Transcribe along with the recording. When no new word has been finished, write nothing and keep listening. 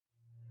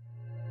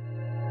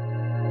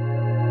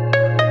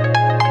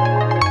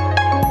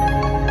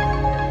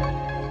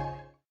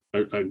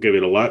give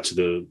it a lot to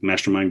the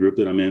mastermind group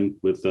that I'm in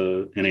with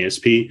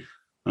NASP.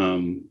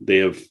 They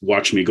have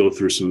watched me go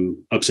through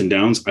some ups and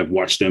downs. I've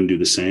watched them do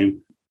the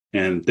same.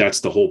 And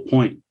that's the whole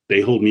point.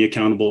 They hold me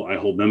accountable. I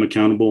hold them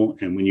accountable.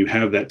 And when you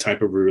have that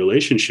type of a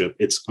relationship,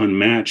 it's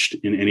unmatched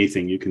in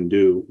anything you can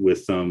do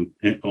with on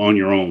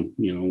your own,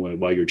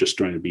 while you're just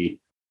trying to be,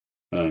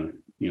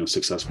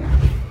 successful.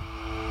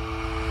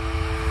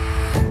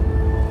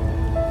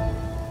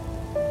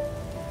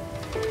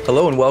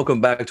 Hello and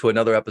welcome back to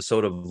another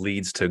episode of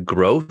Leads to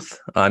Growth.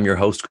 I'm your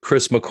host,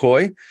 Chris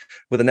McCoy,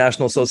 with the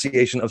National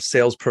Association of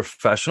Sales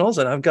Professionals,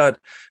 and I've got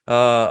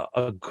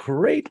a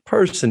great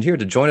person here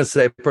to join us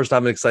today. A person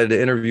I've been excited to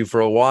interview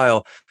for a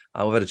while.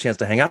 We've had a chance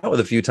to hang out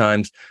with a few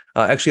times.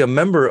 Actually, a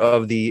member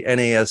of the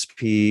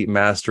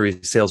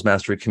NASP Sales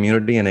Mastery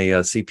community and a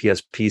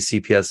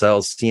CPSP,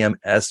 CPSL,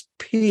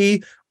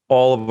 CMSP,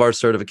 all of our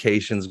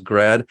certifications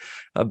grad.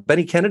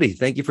 Benny Kennedy,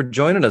 thank you for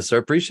joining us, sir.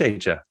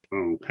 Appreciate you.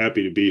 Oh,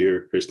 happy to be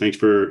here, Chris. Thanks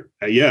for,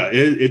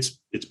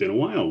 it's been a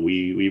while.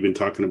 We've been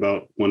talking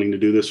about wanting to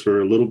do this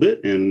for a little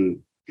bit,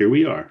 and here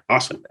we are.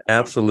 Awesome.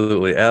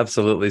 Absolutely.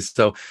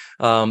 So,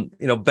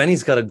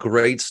 Benny's got a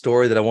great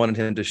story that I wanted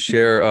him to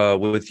share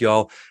with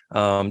y'all,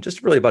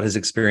 just really about his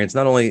experience,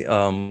 not only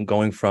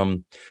going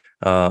from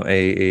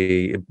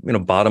a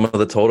bottom of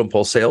the totem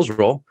pole sales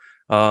role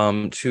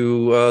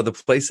to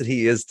the place that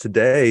he is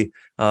today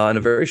in a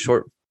very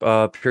short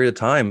period of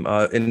time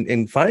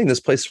in finding this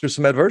place through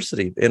some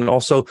adversity, and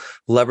also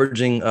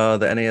leveraging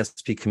the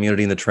NASP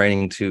community and the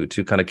training to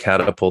kind of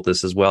catapult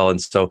this as well.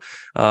 And so,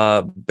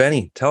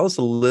 Benny, tell us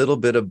a little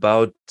bit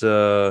about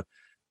what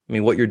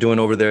you're doing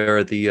over there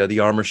at the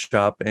Armor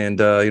Shop, and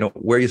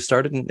where you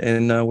started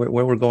and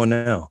where we're going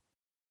now.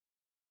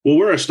 Well,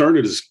 where I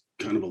started is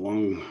kind of a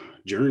long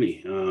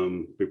journey.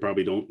 We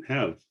probably don't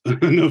have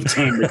enough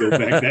time to go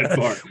back that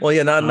far. Well,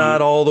 yeah, not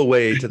all the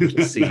way to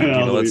the sea.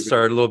 Let's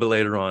start a little bit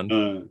later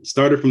on.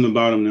 Started from the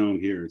bottom. Now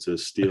I'm here to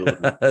steal.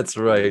 That's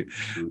right.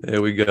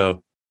 There we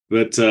go.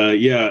 But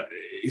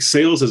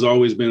sales has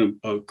always been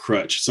a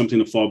crutch, something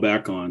to fall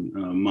back on.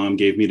 Mom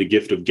gave me the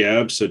gift of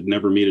gab, said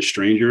never meet a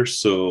stranger.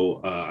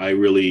 So I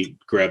really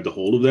grabbed a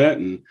hold of that,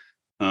 and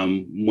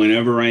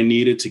whenever I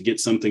needed to get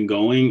something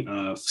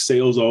going,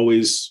 sales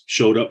always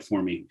showed up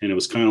for me. And it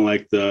was kind of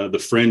like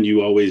the friend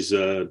you always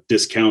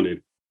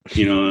discounted.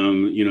 You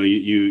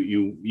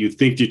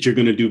think that you're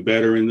going to do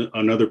better in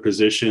another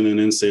position, and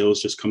then sales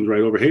just comes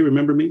right over. Hey,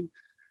 remember me?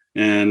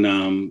 And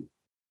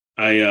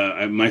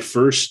my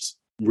first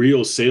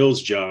real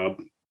sales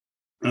job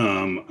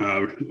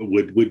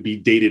would be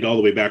dated all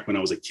the way back when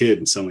I was a kid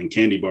and selling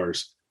candy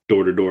bars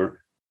door to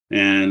door,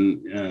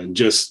 and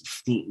just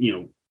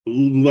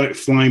like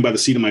flying by the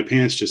seat of my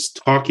pants, just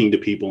talking to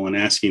people and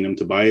asking them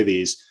to buy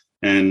these,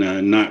 and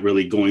not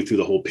really going through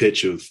the whole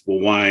pitch of, well,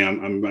 why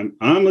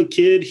I'm a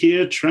kid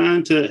here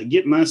trying to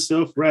get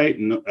myself right.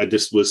 And I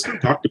just was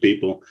talk to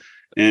people,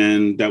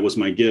 and that was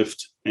my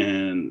gift.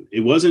 And it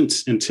wasn't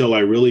until I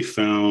really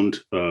found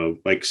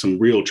like some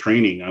real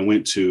training. I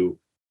went to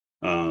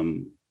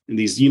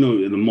these,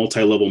 the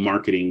multi-level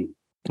marketing.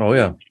 Oh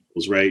yeah.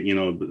 Right.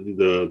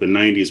 The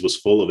 90s was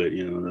full of it.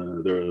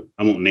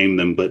 I won't name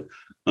them, but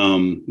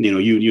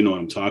you know what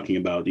I'm talking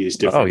about. These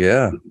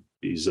different,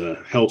 these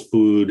health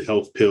food,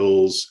 health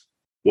pills,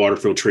 water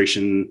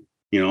filtration,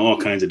 all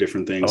kinds of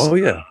different things. Oh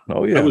yeah. I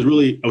was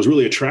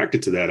really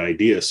attracted to that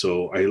idea.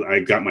 So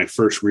I got my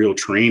first real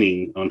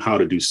training on how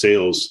to do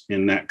sales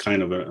in that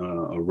kind of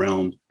a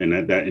realm, and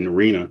that an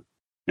arena.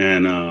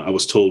 And I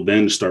was told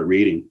then to start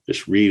reading,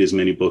 just read as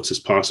many books as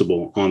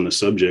possible on the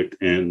subject.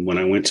 And when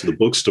I went to the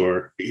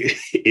bookstore,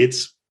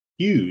 it's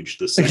huge,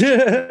 the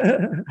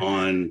section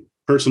on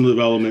personal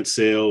development,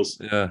 sales.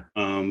 Yeah.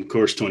 Of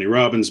course, Tony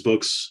Robbins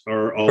books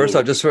are all. First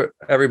off, just for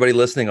everybody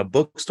listening, a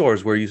bookstore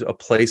is where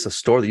a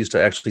store that used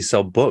to actually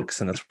sell books,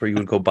 and that's where you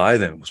would go buy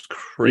them. It was a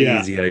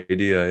crazy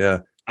idea. Yeah.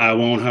 I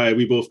won't hide.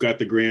 We both got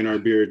the gray in our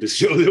beard to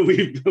show that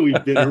we've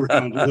been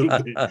around a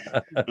little bit.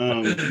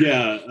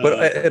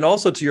 But and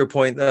also to your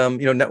point,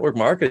 network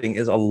marketing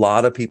is a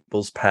lot of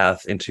people's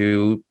path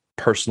into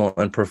personal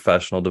and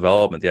professional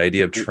development. The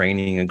idea of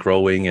training and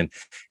growing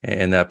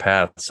and that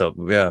path. So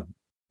yeah.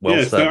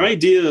 Well said. The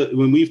idea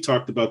when we've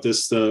talked about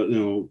this,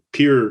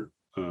 peer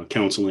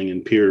counseling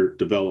and peer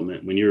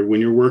development, when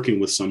you're working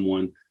with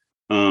someone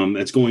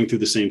that's going through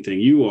the same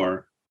thing you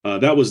are.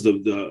 That was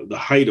the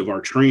height of our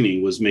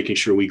training, was making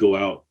sure we go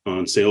out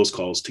on sales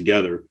calls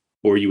together,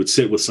 or you would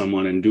sit with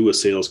someone and do a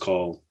sales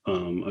call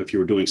if you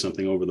were doing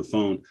something over the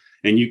phone.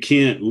 And you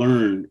can't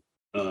learn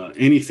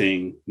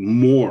anything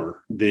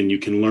more than you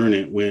can learn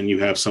it when you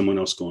have someone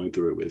else going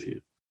through it with you.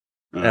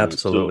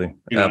 Absolutely.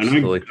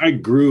 Absolutely. And I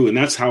grew, and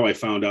that's how I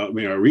found out. I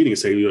was reading and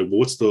saying, well,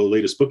 what's the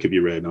latest book have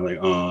you read? And I'm like,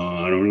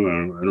 I don't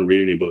know. I don't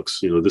read any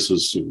books. This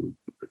was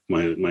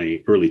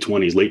my early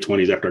 20s, late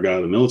 20s after I got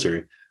out of the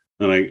military.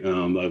 And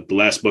the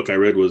last book I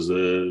read was,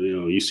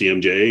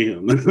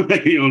 UCMJ,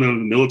 the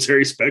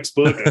military specs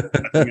book.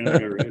 I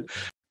read.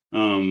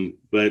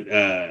 But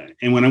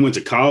and when I went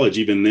to college,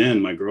 even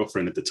then, my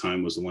girlfriend at the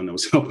time was the one that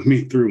was helping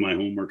me through my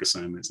homework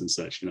assignments and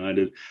such.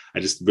 I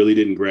just really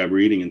didn't grab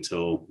reading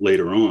until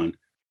later on.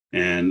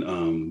 And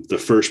the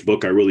first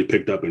book I really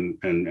picked up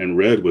and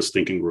read was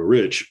Think and Grow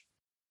Rich.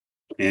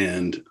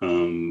 And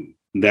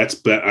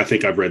I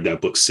think I've read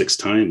that book 6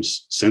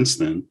 times since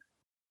then.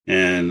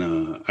 And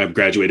I've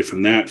graduated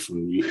from that.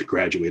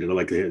 I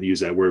like to use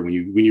that word when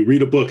you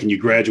read a book and you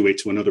graduate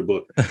to another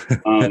book.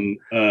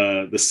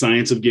 The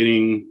Science of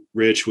Getting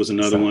Rich was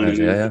another one, and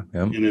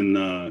then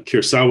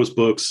Kurosawa's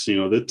books.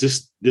 That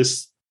just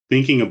this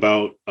thinking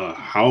about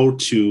how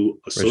to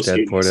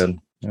associate Rich Dad,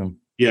 Poor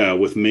Dad.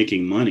 With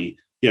making money.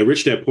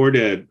 Rich Dad Poor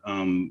Dad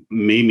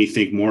made me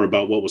think more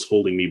about what was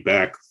holding me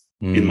back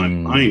in my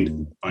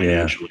mind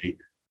financially.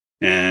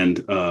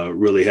 And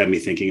really had me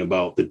thinking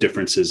about the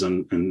differences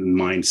and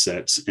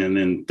mindsets. And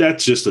then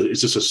it's just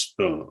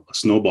a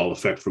snowball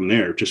effect from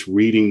there. Just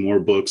reading more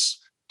books,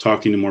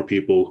 talking to more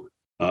people,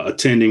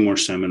 attending more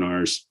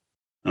seminars,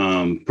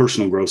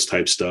 personal growth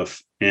type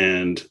stuff.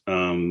 And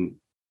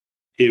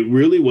it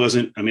really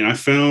wasn't, I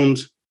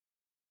found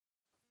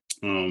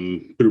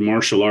through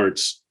martial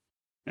arts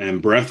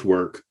and breath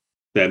work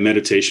that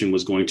meditation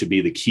was going to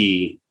be the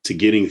key to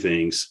getting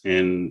things.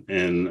 And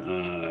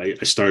I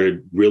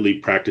started really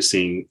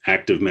practicing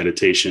active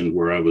meditation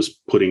where I was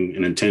putting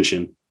an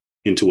intention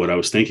into what I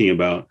was thinking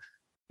about.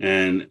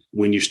 And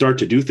when you start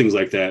to do things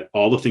like that,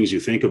 all the things you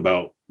think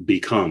about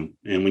become.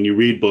 And when you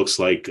read books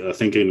like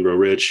Think and Grow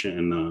Rich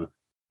and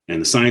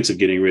The Science of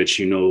Getting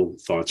Rich,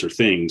 thoughts are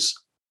things.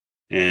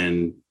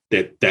 And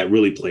that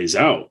really plays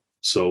out.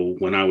 So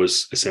when I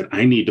said,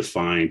 I need to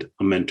find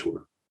a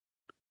mentor.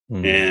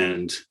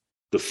 And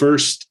the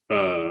first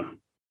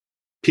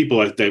people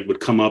that would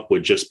come up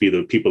would just be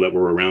the people that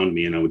were around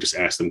me, and I would just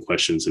ask them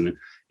questions and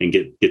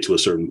get to a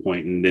certain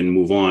point and then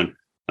move on.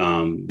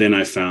 Then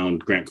I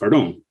found Grant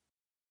Cardone,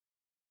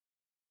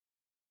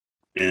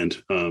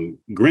 and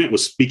Grant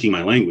was speaking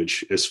my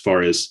language as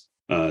far as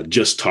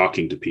just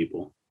talking to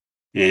people,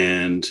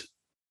 and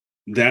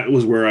that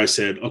was where I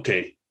said,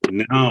 okay,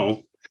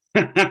 now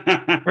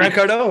Grant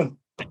Cardone.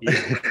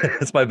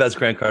 That's my best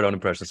Grant Cardone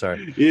impression.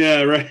 Sorry.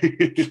 Yeah, right.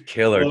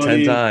 Killer.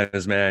 10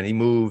 times, man. He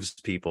moves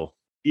people.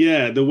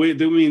 Yeah, when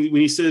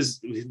he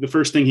says, the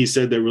first thing he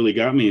said that really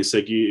got me is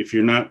like, if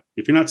you're not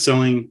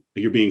selling,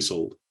 you're being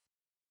sold,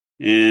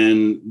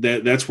 and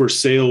that's where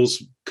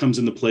sales comes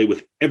into play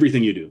with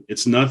everything you do.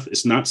 It's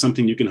not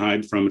something you can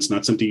hide from. It's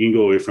not something you can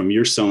go away from.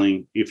 You're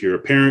selling. If you're a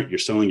parent, you're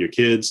selling your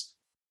kids.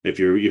 If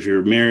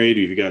you're married,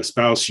 or if you got a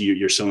spouse,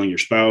 you're selling your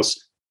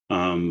spouse.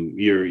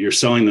 You're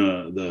selling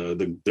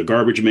the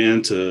garbage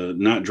man to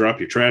not drop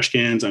your trash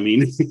cans.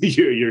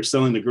 You're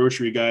selling the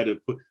grocery guy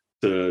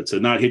to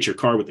not hit your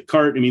car with the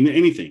cart.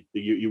 Anything.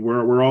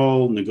 We're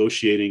all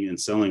negotiating and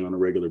selling on a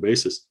regular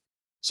basis.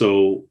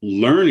 So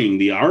learning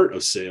the art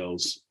of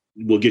sales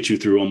will get you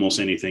through almost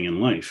anything in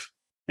life.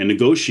 And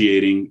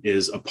negotiating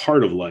is a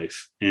part of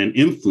life, and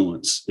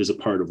influence is a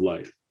part of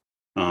life.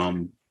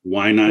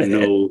 Why not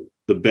know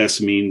the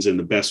best means and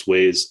the best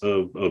ways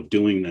of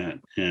doing that?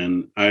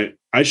 And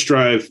I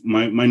strive,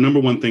 my number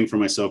one thing for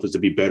myself is to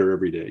be better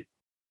every day.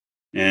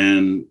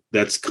 And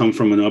that's come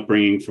from an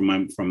upbringing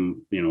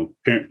from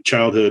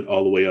childhood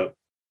all the way up.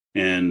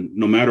 And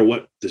no matter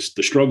what the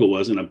struggle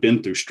was, and I've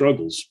been through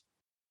struggles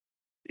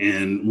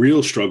and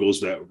real struggles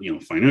that,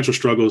 financial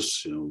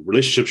struggles,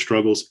 relationship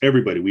struggles,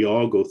 we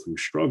all go through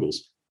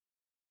struggles.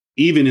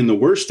 Even in the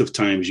worst of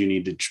times,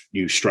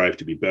 you strive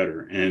to be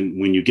better. And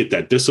when you get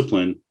that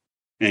discipline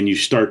and you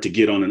start to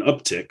get on an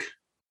uptick,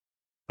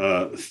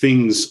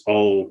 things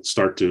all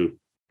start to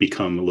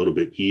become a little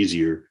bit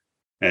easier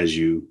as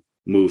you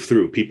move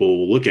through. People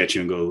will look at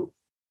you and go,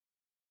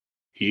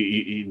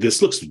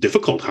 this looks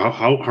difficult.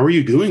 How are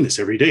you doing this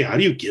every day? How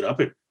do you get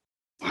up at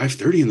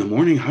 5:30 in the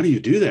morning? How do you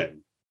do that?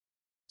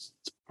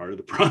 It's part of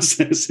the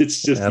process.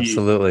 It's just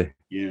absolutely.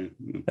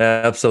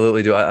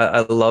 Absolutely do.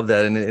 I love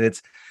that. And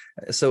it's,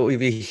 so if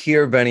you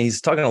hear Benny,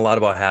 he's talking a lot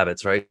about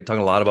habits, right?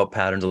 Talking a lot about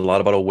patterns, a lot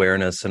about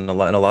awareness, and a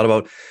lot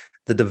about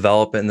the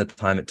development and the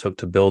time it took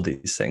to build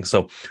these things.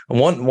 So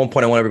one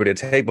point I want everybody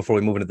to take before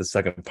we move into the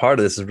second part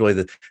of this is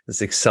really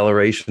this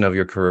acceleration of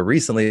your career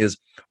recently is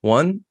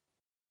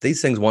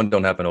these things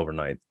don't happen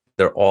overnight.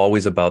 They're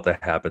always about the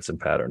habits and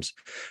patterns.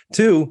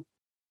 2,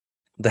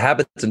 the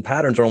habits and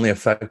patterns are only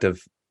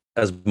effective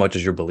as much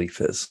as your belief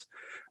is.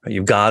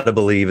 You've got to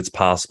believe it's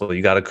possible.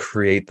 You got to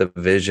create the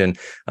vision,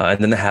 and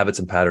then the habits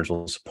and patterns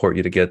will support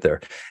you to get there.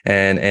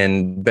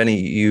 And Benny,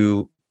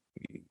 you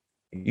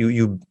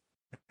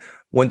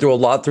went through a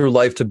lot through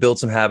life to build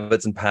some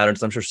habits and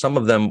patterns. I'm sure some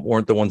of them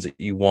weren't the ones that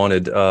you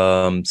wanted.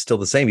 Still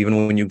the same,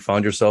 even when you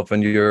found yourself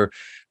in your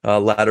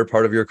latter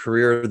part of your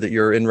career that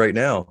you're in right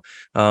now.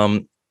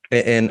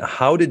 And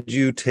how did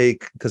you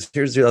because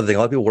here's the other thing, a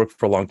lot of people work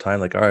for a long time,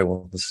 like, all right,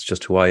 well, this is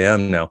just who I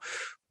am now.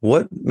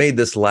 What made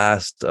this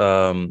last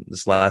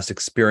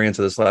experience,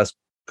 or this last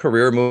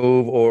career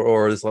move,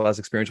 or this last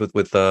experience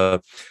with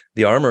the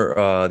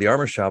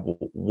armor shop?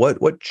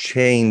 What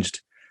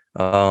changed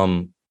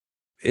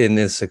in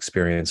this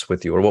experience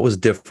with you, or what was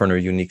different or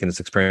unique in this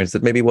experience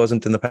that maybe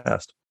wasn't in the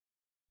past?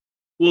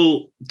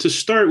 Well, to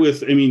start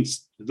with, I mean,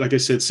 like I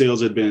said,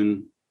 sales had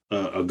been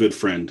a good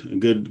friend, a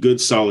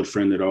good, solid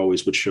friend that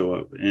always would show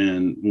up.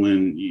 And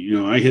when,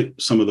 I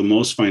hit some of the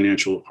most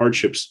financial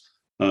hardships,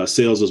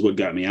 sales is what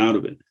got me out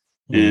of it.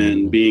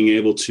 And being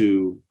able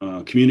to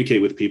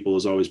communicate with people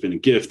has always been a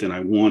gift. And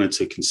I wanted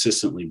to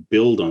consistently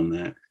build on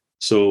that.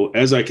 So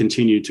as I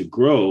continued to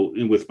grow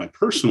and with my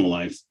personal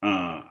life,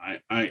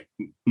 I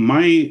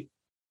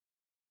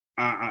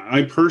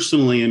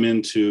personally am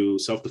into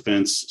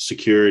self-defense,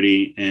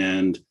 security,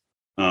 and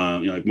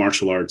like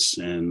martial arts.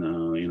 And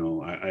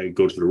I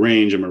go to the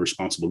range. I'm a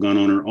responsible gun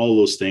owner. All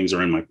those things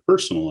are in my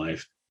personal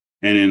life.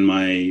 And in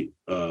my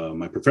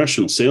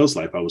professional sales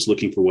life, I was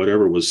looking for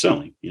whatever was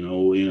selling.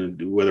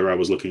 Whether I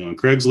was looking on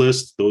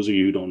Craigslist. Those of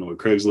you who don't know what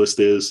Craigslist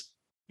is,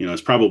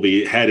 it's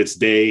probably had its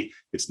day.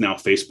 It's now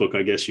Facebook.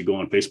 I guess you go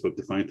on Facebook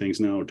to find things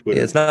now, or Twitter.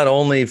 Yeah, it's not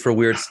only for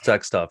weird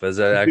tech stuff,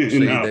 as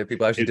actually no,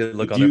 people actually did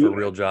look on there for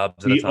real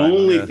jobs. The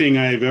only thing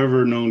I've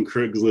ever known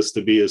Craigslist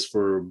to be is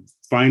for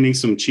finding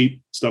some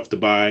cheap stuff to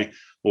buy,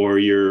 or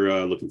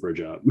you're looking for a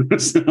job.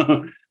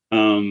 So,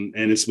 and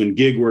it's when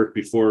gig work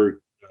before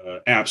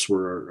apps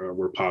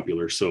were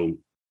popular. So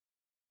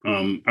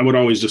I would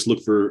always just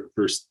look for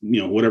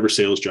whatever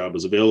sales job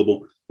was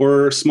available,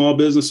 or a small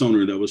business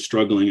owner that was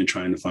struggling and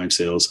trying to find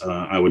sales.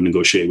 I would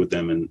negotiate with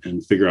them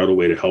and figure out a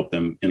way to help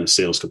them in a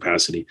sales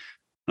capacity.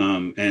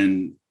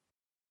 And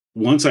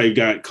once I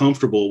got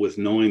comfortable with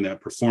knowing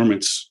that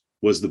performance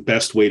was the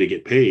best way to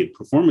get paid,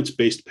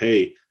 performance-based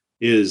pay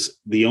is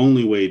the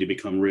only way to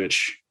become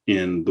rich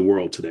in the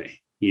world today.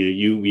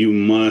 You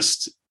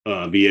must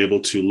be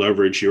able to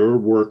leverage your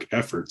work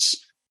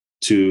efforts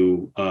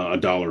to a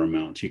dollar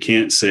amount. You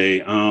can't say,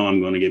 "Oh,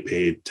 I'm going to get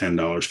paid $10,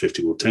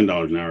 $50." Well,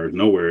 $10 an hour is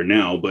nowhere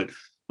now, but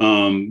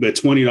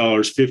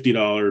 $20,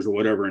 $50 or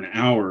whatever an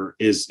hour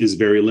is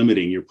very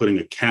limiting. You're putting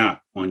a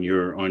cap on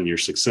your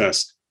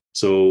success.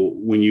 So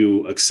when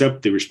you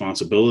accept the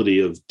responsibility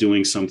of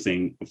doing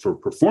something for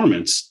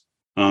performance,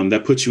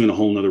 that puts you in a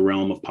whole nother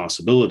realm of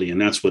possibility.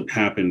 And that's what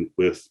happened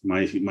with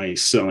my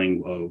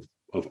selling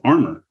of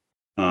armor.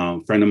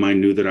 A friend of mine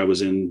knew that I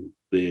was in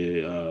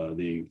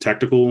the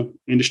tactical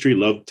industry,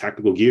 loved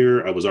tactical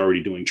gear. I was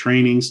already doing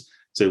trainings.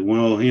 Said,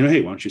 well,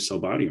 hey, why don't you sell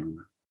body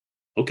armor?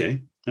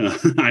 Okay,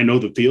 I know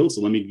the field,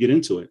 so let me get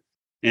into it.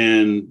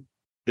 And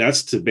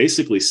that's to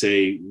basically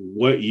say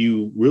what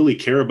you really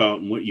care about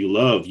and what you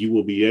love, you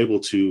will be able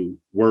to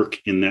work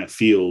in that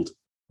field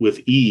with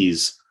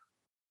ease.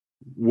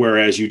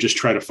 Whereas you just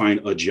try to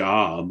find a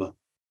job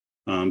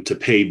to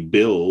pay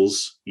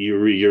bills,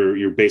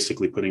 you're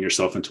basically putting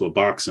yourself into a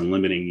box and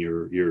limiting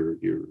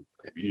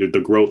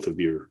the growth of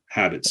your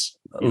habits.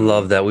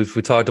 Love that. We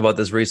talked about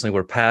this recently,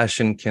 where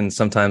passion can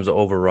sometimes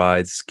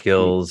override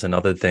skills and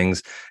other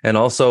things. And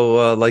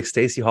also, like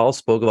Stacey Hall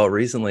spoke about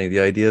recently, the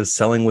idea of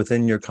selling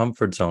within your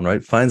comfort zone,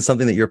 right? Find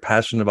something that you're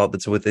passionate about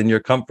that's within your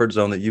comfort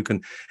zone that you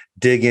can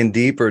dig in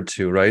deeper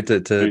to, right?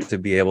 To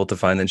be able to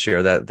find and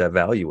share that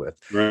value with.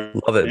 Right.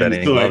 Love it,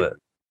 Benny. So Love it.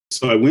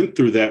 So I went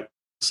through that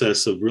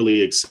process of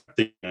really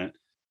accepting that.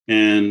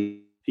 And,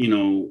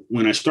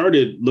 when I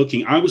started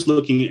looking, I was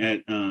looking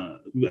at,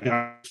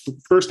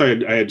 first I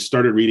had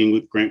started reading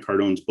with Grant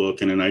Cardone's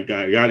book, and then I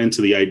got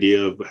into the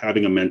idea of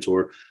having a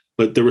mentor,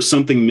 but there was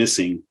something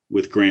missing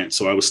with Grant.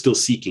 So I was still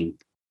seeking.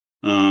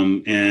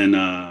 And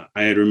I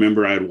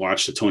remember I had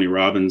watched the Tony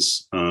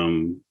Robbins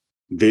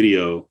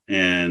video,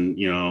 and,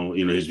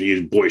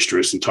 he's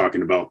boisterous and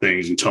talking about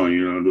things and telling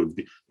you,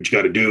 what you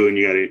got to do, and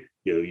you got to,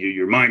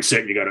 your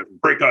mindset, you got to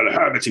break out of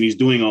habits, and he's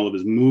doing all of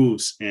his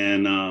moves.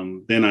 And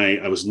then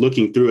I was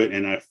looking through it,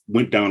 and I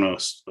went down a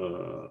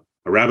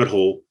rabbit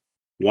hole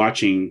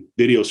watching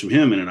videos from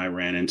him. And then I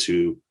ran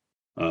into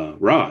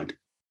Rod,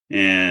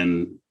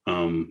 and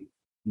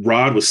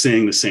Rod was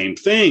saying the same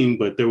thing,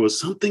 but there was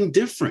something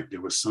different. There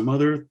was some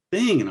other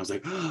thing. And I was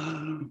like,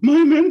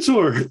 my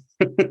mentor.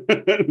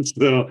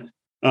 So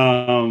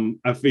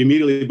I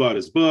immediately bought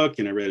his book,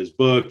 and I read his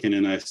book, and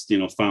then I,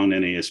 found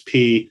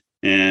NASP.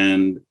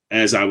 And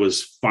as I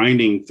was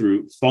falling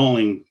through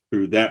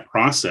that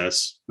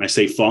process, I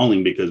say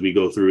falling because we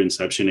go through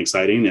inception,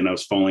 exciting, and I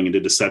was falling into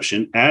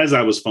deception. As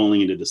I was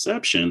falling into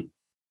deception,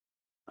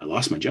 I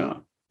lost my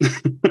job.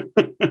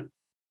 The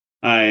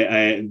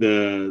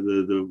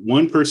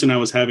one person I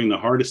was having the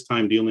hardest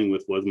time dealing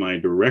with was my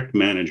direct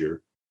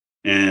manager,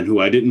 and who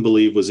I didn't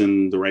believe was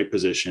in the right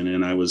position.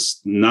 And I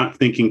was not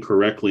thinking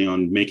correctly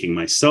on making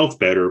myself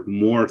better,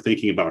 more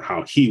thinking about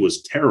how he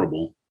was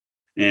terrible.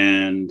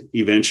 And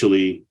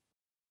eventually,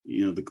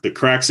 the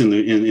cracks in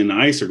the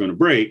ice are going to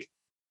break,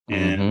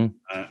 and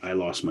I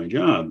lost my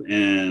job.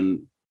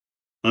 And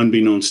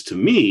unbeknownst to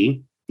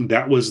me,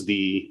 that was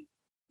the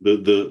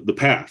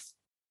path.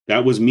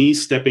 That was me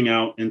stepping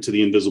out into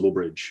the invisible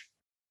bridge.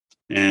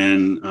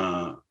 And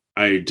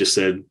I just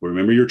said,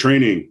 remember your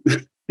training,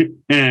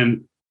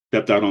 and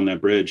stepped out on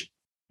that bridge.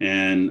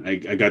 And I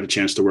got a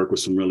chance to work with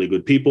some really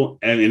good people.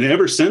 And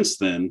ever since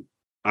then,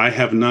 I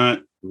have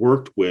not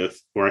worked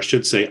with, or I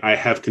should say, I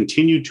have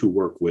continued to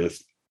work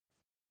with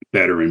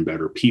better and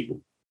better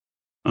people.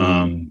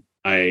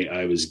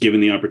 I was given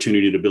the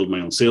opportunity to build my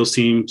own sales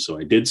team, so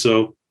I did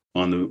so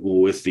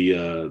with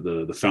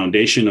the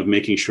foundation of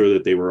making sure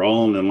that they were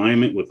all in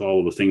alignment with all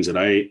of the things that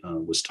I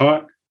was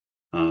taught.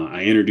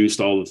 I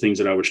introduced all the things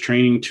that I was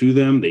training to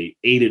them. They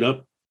ate it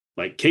up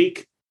like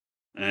cake,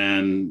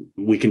 and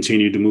we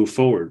continued to move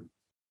forward.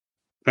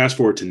 Fast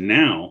forward to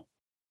now,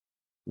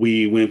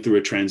 we went through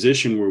a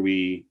transition where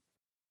we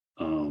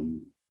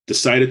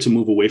decided to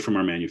move away from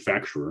our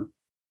manufacturer,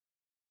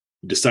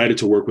 decided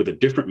to work with a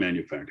different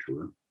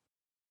manufacturer.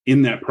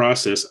 In that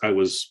process, I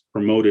was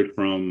promoted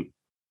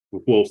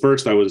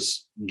first I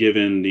was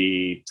given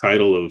the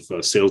title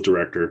of sales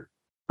director,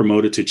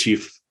 promoted to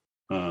chief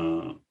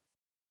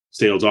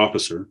sales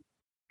officer,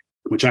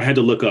 which I had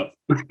to look up.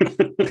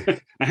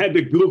 I had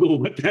to Google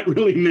what that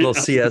really meant. A little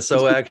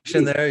CSO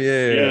action there.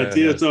 Yeah,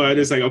 CSO. I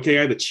just like, okay,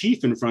 I had the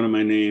chief in front of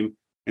my name,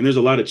 and there's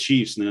a lot of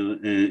chiefs now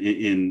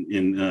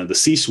in the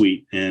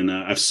C-suite, and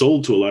I've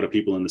sold to a lot of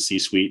people in the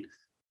C-suite.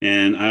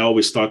 And I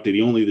always thought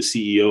that only the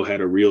CEO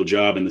had a real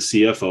job and the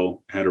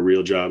CFO had a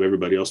real job.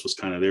 Everybody else was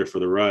kind of there for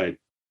the ride.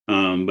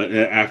 But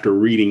after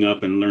reading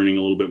up and learning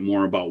a little bit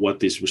more about what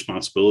these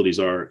responsibilities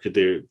are,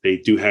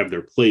 they do have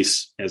their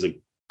place as a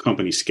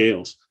company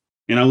scales.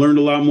 And I learned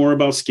a lot more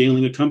about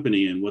scaling a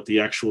company and what the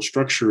actual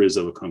structure is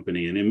of a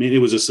company. And it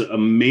was just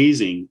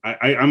amazing.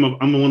 I'm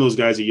one of those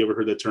guys that, you ever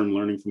heard that term,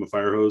 learning from a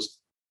fire hose?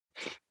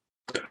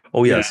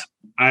 Oh, yes.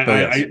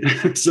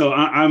 So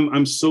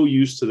I'm so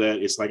used to that.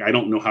 It's like, I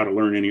don't know how to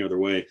learn any other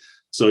way.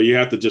 So you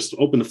have to just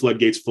open the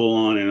floodgates full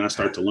on, and I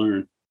start to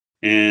learn.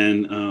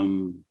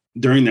 And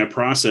during that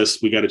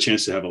process, we got a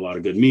chance to have a lot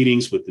of good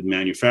meetings with the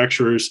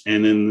manufacturers.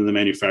 And then the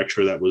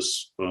manufacturer that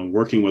was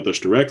working with us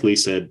directly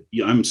said,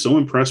 I'm so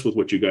impressed with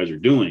what you guys are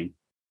doing.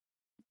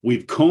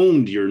 We've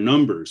combed your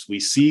numbers. We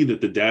see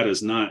that the data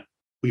is not,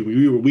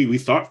 we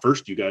thought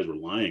first you guys were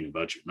lying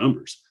about your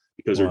numbers,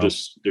 because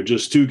they're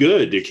just too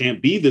good. They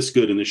can't be this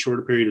good in this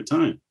shorter period of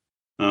time.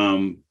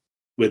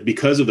 But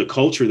because of the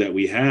culture that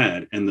we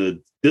had and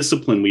the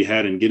discipline we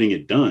had in getting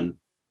it done,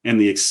 and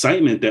the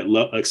excitement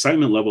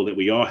level that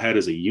we all had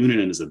as a unit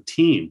and as a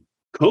team,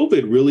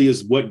 COVID really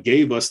is what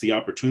gave us the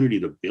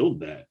opportunity to build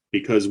that,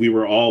 because we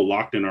were all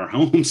locked in our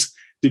homes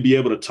to be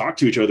able to talk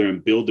to each other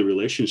and build the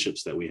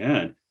relationships that we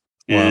had.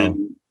 Wow.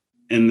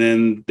 And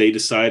then they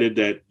decided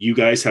that you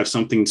guys have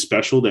something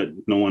special that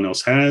no one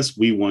else has.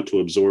 We want to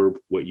absorb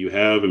what you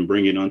have and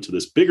bring it onto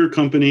this bigger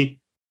company.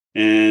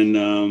 And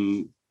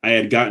I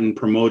had gotten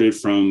promoted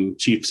from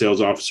chief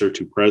sales officer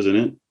to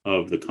president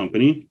of the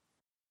company,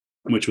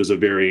 which was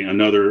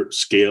another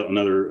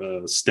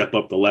step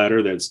up the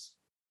ladder that's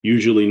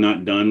usually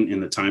not done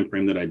in the time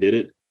frame that I did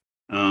it.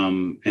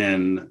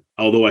 And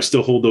although I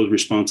still hold those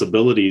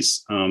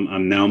responsibilities,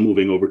 I'm now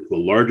moving over to a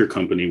larger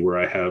company where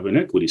I have an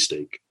equity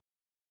stake.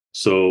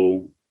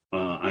 So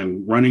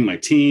I'm running my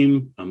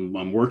team.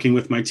 I'm working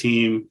with my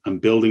team. I'm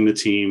building the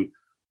team.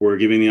 We're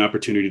giving the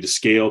opportunity to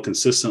scale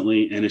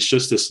consistently. And it's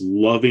just this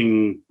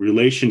loving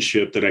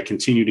relationship that I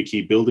continue to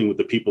keep building with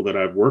the people that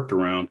I've worked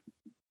around.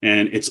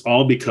 And it's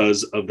all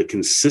because of the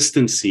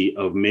consistency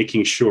of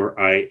making sure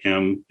I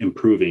am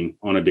improving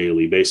on a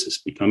daily basis,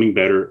 becoming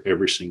better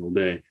every single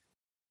day,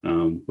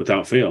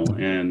 without fail.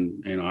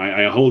 And,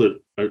 I hold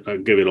it, I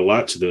give it a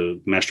lot to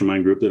the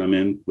mastermind group that I'm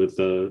in with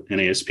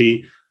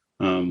NASP.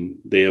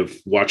 They have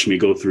watched me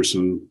go through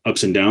some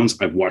ups and downs.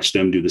 I've watched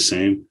them do the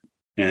same.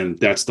 And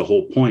that's the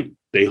whole point.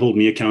 They hold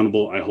me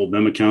accountable. I hold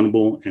them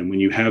accountable. And when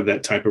you have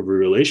that type of a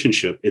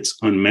relationship, it's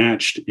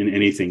unmatched in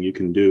anything you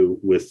can do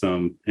with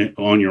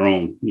on your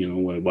own,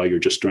 while you're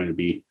just trying to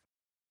be,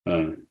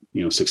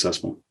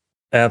 successful.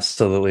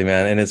 Absolutely,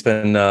 man. And it's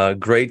been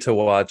great to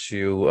watch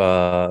you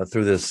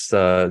through this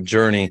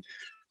journey.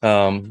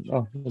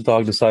 The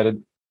dog decided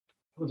it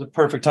was a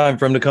perfect time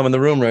for him to come in the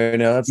room right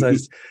now. That's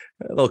nice.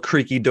 A little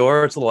creaky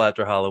door. It's a little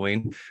after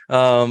Halloween.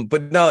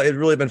 But no, it's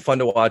really been fun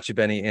to watch you,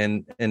 Benny.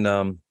 And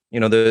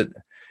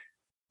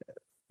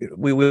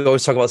we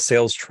always talk about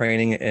sales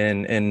training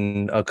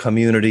in a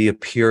community, a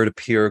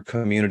peer-to-peer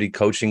community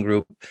coaching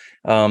group,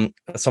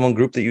 someone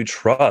group that you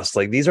trust.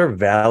 Like, these are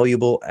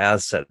valuable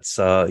assets.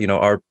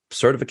 Our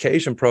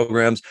certification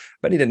programs.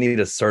 Benny didn't need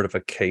a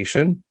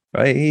certification,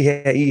 right? He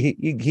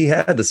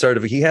had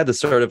the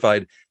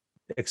certified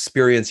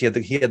experience. He had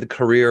the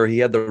career. He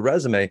had the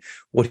resume.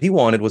 What he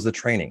wanted was the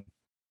training.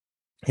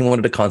 He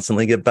wanted to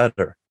constantly get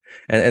better.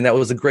 And that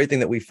was a great thing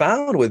that we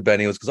found with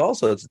Benny, was because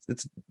also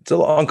it's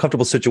an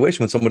uncomfortable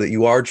situation when somebody that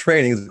you are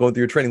training is going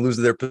through your training,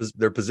 loses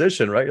their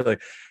position, right? You're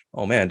like,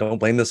 oh man, don't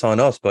blame this on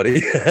us,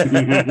 buddy.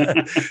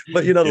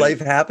 But life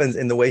happens,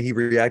 and the way he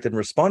reacted and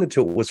responded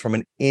to it was from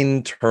an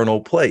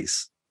internal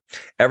place.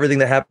 Everything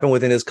that happened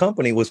within his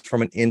company was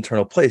from an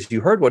internal place.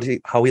 You heard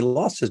how he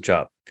lost his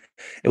job.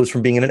 It was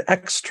from being in an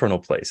external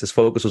place. His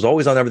focus was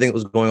always on everything that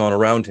was going on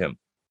around him.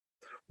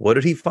 What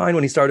did he find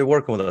when he started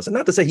working with us? And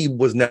not to say he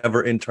was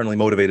never internally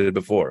motivated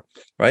before,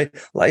 right?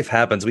 Life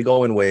happens. We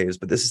go in waves.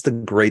 But this is the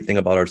great thing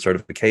about our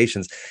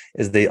certifications,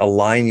 is they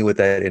align you with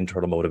that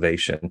internal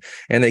motivation.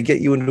 And they get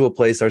you into a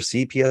place, our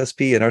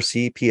CPSP and our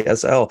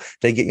CPSL,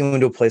 they get you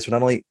into a place where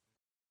not only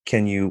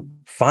can you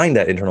find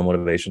that internal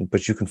motivation,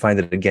 but you can find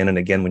it again and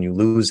again when you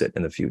lose it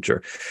in the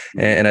future.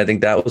 And I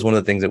think that was one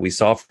of the things that we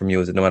saw from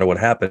you, is that no matter what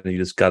happened, you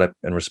just got up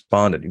and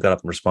responded. You got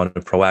up and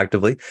responded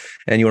proactively,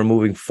 and you were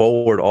moving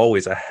forward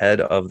always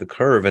ahead of the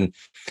curve.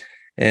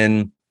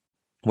 And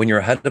when you're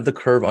ahead of the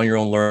curve on your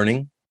own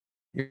learning,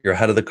 you're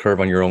ahead of the curve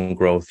on your own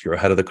growth, you're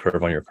ahead of the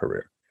curve on your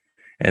career.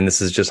 And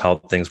this is just how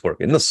things work.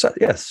 And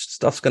yes,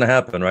 stuff's going to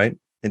happen, right?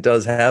 It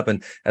does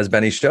happen, as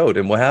Benny showed.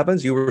 And what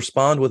happens? You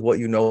respond with what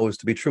you know is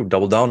to be true.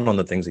 Double down on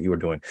the things that you were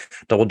doing.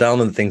 Double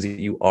down on the things that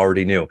you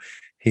already knew.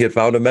 He had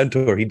found a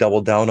mentor. He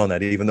doubled down on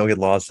that, even though he had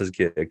lost his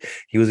gig.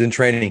 He was in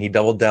training. He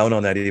doubled down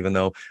on that, even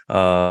though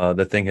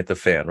the thing hit the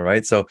fan,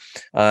 right? So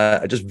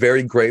just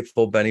very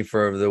grateful, Benny,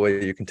 for the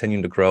way you're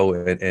continuing to grow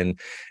and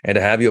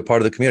to have you a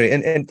part of the community.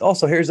 And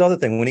also, here's the other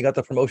thing. When he got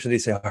the promotion, he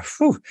said, all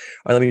right,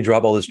 let me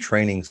drop all this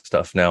training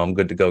stuff now. I'm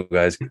good to go,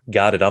 guys.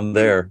 Got it. I'm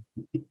there.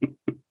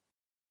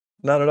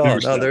 Not at all.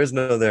 No, there is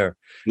no there.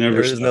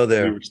 There is no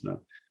there.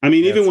 I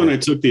mean, even when I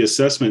took the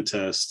assessment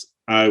test,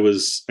 I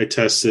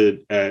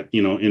tested at,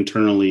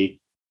 internally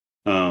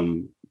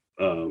motivated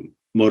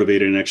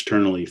and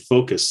externally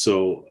focused.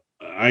 So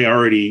I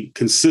already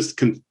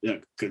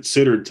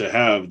considered to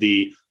have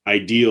the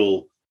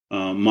ideal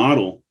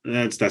model.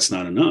 That's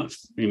not enough.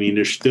 I mean,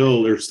 there's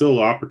still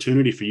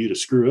opportunity for you to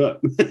screw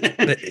up. No,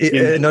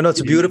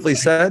 it's beautifully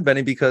said,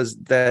 Benny, because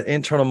that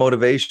internal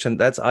motivation,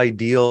 that's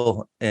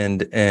ideal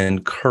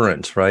and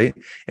current, right?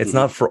 It's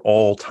not for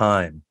all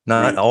time,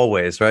 not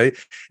always, right?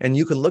 And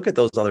you can look at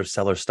those other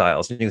seller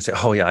styles and you can say,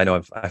 oh yeah, I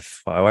know.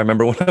 I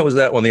remember when I was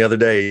that one the other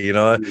day,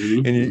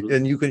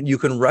 and you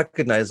can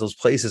recognize those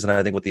places. And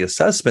I think what the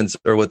assessments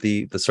or what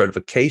the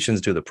certifications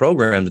do, the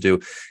programs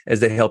do, is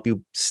they help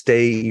you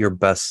stay your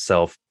best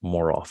self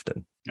more often.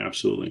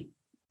 Absolutely.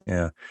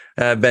 Yeah.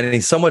 Benny,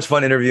 so much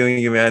fun interviewing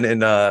you, man.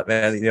 And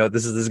man,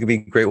 this is gonna be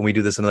great when we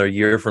do this another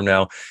year from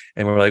now.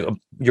 And we're like,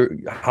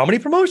 how many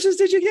promotions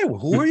did you get?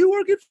 Who are you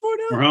working for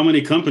now? Or how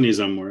many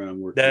companies I'm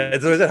working?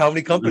 That's what I said. How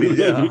many companies?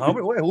 Yeah.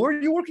 Who are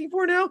you working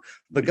for now?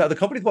 The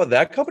company bought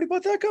that company,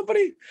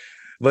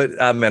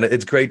 But man,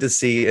 it's great to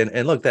see.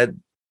 And look,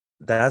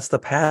 that's the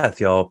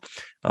path, y'all.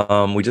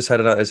 We just had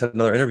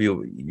another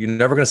interview. You're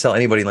never going to sell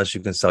anybody unless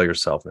you can sell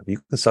yourself. If you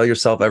can sell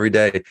yourself every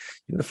day,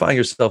 you're going to find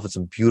yourself in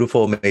some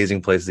beautiful,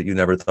 amazing places that you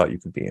never thought you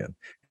could be in.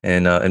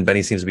 And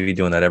Benny seems to be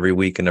doing that every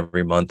week and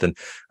every month. And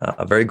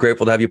I'm very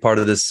grateful to have you part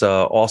of this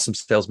awesome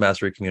sales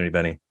mastery community,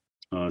 Benny.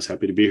 I was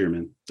happy to be here,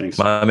 man. Thanks,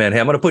 my man. Hey,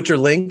 I'm going to put your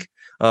link,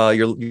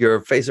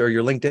 your face or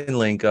your LinkedIn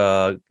link,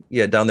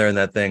 down there in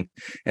that thing,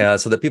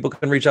 so that people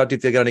can reach out to you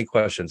if they got any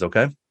questions.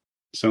 Okay.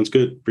 Sounds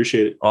good.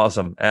 Appreciate it.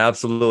 Awesome.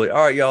 Absolutely.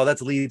 All right, y'all.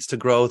 That leads to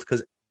growth,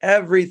 because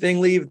everything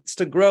leads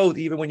to growth,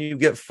 even when you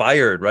get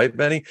fired, right,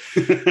 Benny?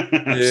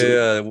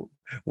 Yeah.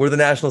 We're the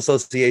National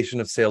Association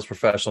of Sales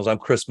Professionals. I'm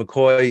Chris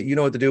McCoy. You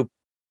know what to do.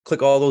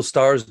 Click all those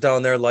stars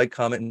down there, like,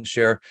 comment, and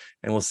share,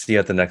 and we'll see you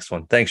at the next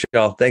one. Thanks,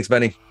 y'all. Thanks,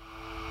 Benny.